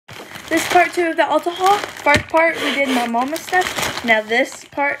This is part 2 of the Ulta haul. First part, we did my mama's stuff. Now this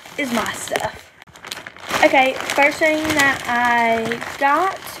part is my stuff. Okay, first thing that I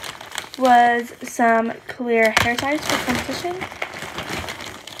got was some clear hair ties for competition.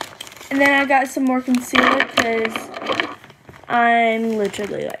 And then I got some more concealer because I'm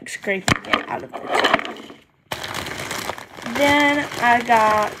literally like scraping it out of the tube. Then I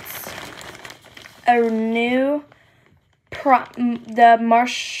got a new the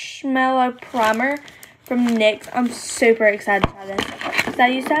Marshmallow Primer from NYX. I'm super excited to try this. So I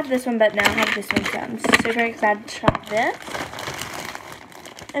used to have this one, but now I have this one, so I'm super excited to try this.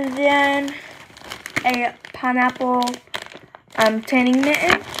 And then a pineapple tanning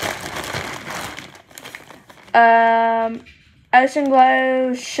mitten. Ocean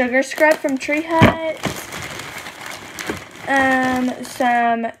Glow Sugar Scrub from Tree Hut.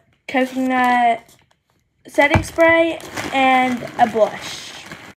 Some coconut setting spray and a blush.